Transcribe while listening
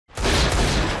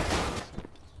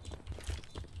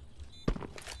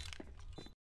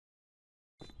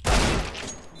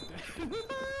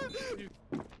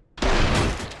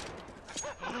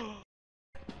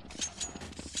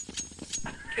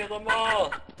them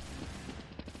all!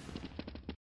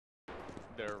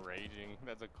 They're raging.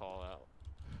 That's a call out.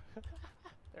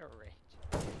 They're raging.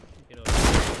 You know, Bomb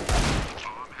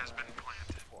has been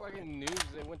planted. fucking news,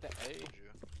 they went to A.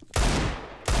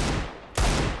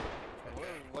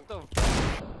 What the fuck?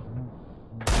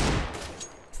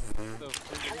 The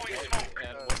freaking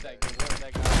and what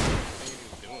that guy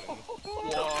is doing?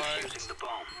 What? Using the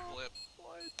bomb. Flip.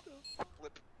 What the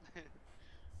Flip.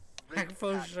 Hack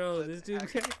fosho. This dude hack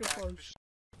fosho.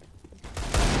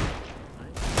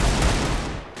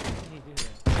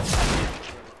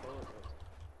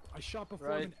 I shot before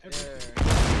Right him and everything.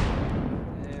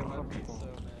 there. Yeah, my beat's so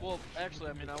mad. Well, actually,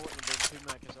 I mean, I wouldn't have been too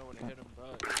mad because I would have hit him,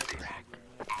 but.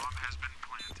 Bomb has been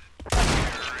planted.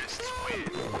 Terrorists win.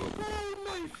 Oh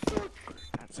my fuck!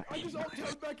 I just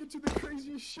alt-tabbed back into the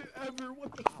craziest shit ever.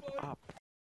 What the fuck?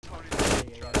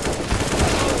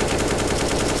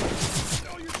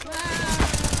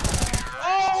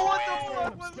 Oh, what the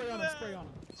fuck was Spray on him, that? spray on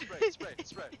him.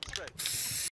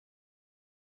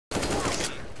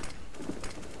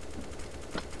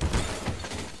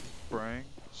 Spray.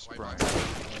 Spraying.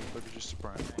 Look at just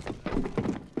spraying.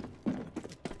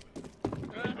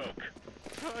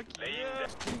 Fuck yeah!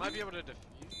 He might be able to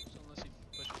defuse unless he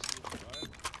pushes you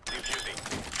to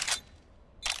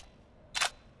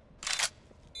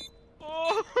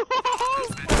Oh!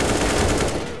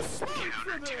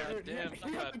 God damn,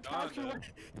 He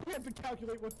had to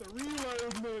calculate what the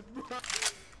reload meant, bro.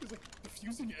 He's like,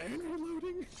 defusing and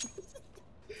reloading?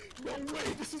 No way,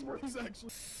 this is where he's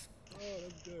actually... Oh,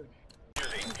 that's good.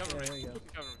 Cover There me. you go.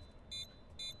 Cover me.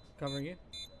 Covering you.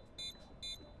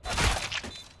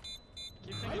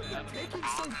 Keep Why thinking are that. they taking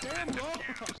so damn long?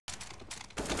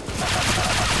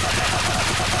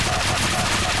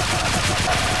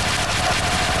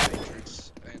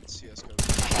 Matrix and CSGO.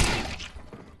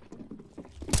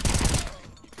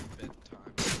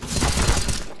 Bedtime.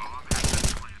 Bomb has been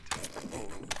planted.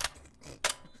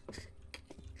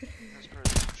 That's part of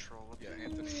the control. Yeah,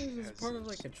 Anthony This has is part of his-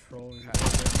 like a troll you has-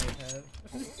 might have.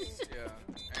 Yeah.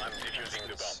 I'm Anthony defusing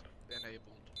the has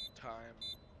enabled time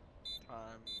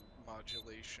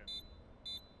modulation.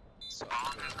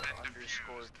 Software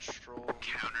Underscore troll.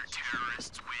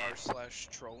 /terrorists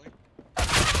r/trolling.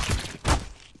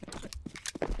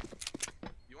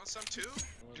 You want some too?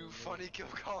 Do funny kill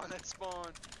Colin at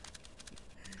spawn.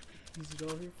 This is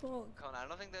all your fault. Colin, I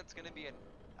don't think that's gonna be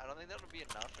I don't think that'll be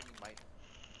enough, and you might.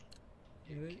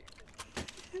 You think?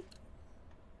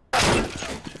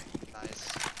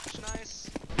 Nice.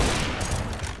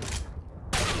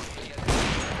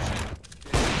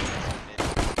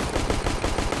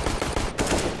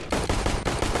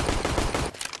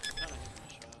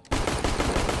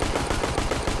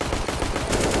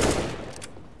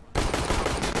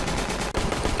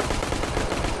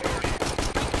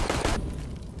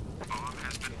 Bomb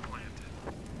has been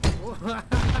planted.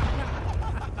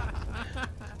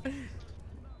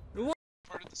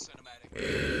 Part of the cinematic.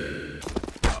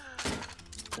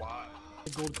 Why?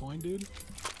 Gold coin, dude?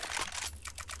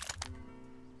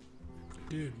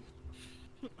 Dude.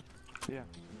 Yeah.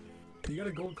 You got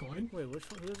a gold coin? Wait, which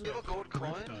one? Who's You have it? a gold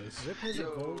coin? Does. Zip has a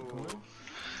gold coin?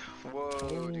 Whoa,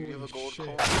 do you have a gold shit.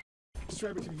 coin?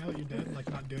 Strap it to me now that you're dead, like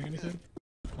not doing anything.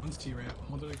 One's T-ramp,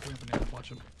 one's like ramp and ramp, watch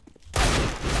him.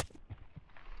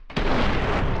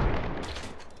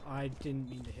 I didn't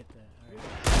mean to hit that.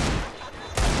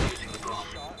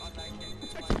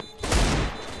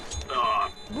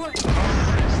 Alright. What?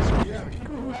 Yeah,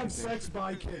 people who have sex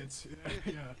buy kids.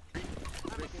 Yeah.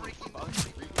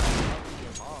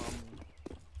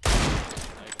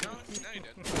 No, you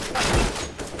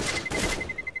didn't.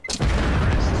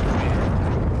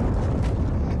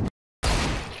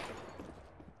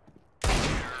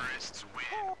 Terrorists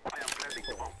win. I am planting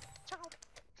the bomb. Bomb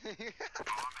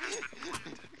has been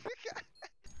planted.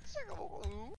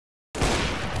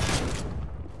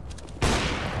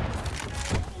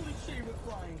 Holy shit, you were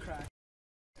flying crack.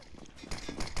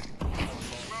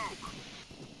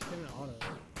 Give him an auto.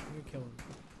 I'm gonna kill him.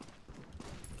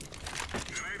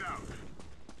 Grenade out.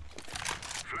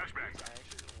 Flashbang.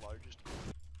 Actually, the largest.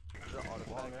 Is it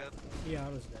automatic? Yeah,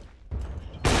 auto's dead.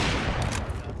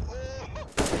 Oh!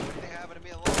 They happen to be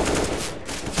alone.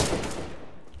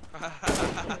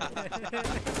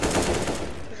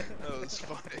 That was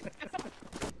funny.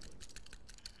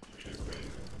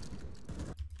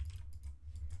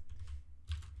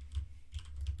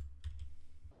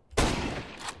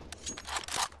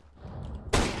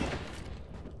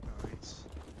 Nice.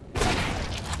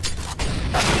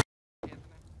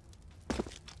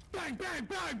 Bang, bang,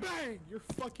 bang, bang! You're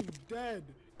fucking dead.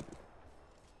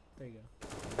 There you go.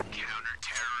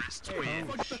 Counter-terrorist Terrorists win.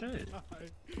 Fuck shit. that guy.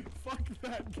 Fuck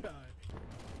that guy.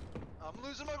 I'm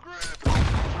losing my grip.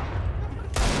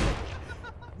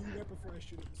 Leave that before I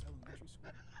shoot at this elementary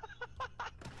school.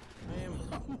 I am.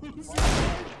 I'm losing my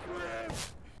grip.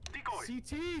 Decoy.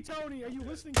 CT, Tony, are you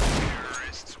listening?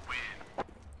 Terrorists win.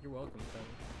 You're welcome,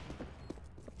 Tony.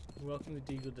 You're welcome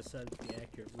to Deagle decided to be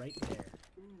accurate right there.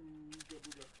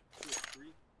 Booga.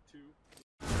 3, 2.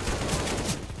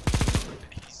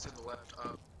 He's to the left,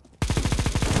 up.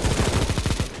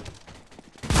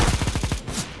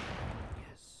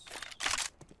 Yes.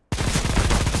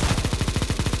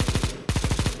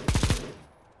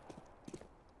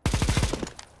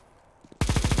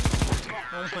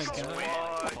 Oh my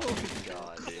god. Oh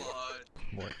god, dude.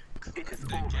 What?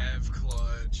 Negev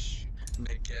clutch.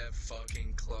 Negev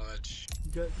fucking clutch.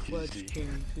 Gut clutch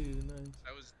king too, nice.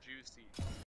 That was juicy.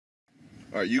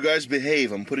 Alright, you guys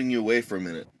behave. I'm putting you away for a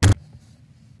minute.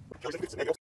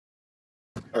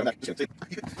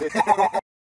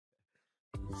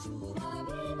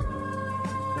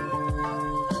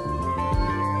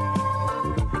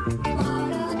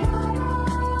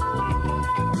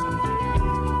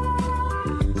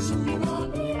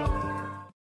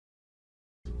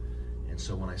 And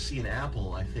so when I see an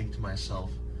apple, I think to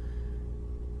myself,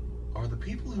 are the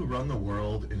people who run the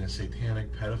world in a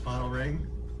satanic pedophile ring?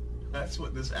 That's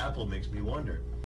what this apple makes me wonder.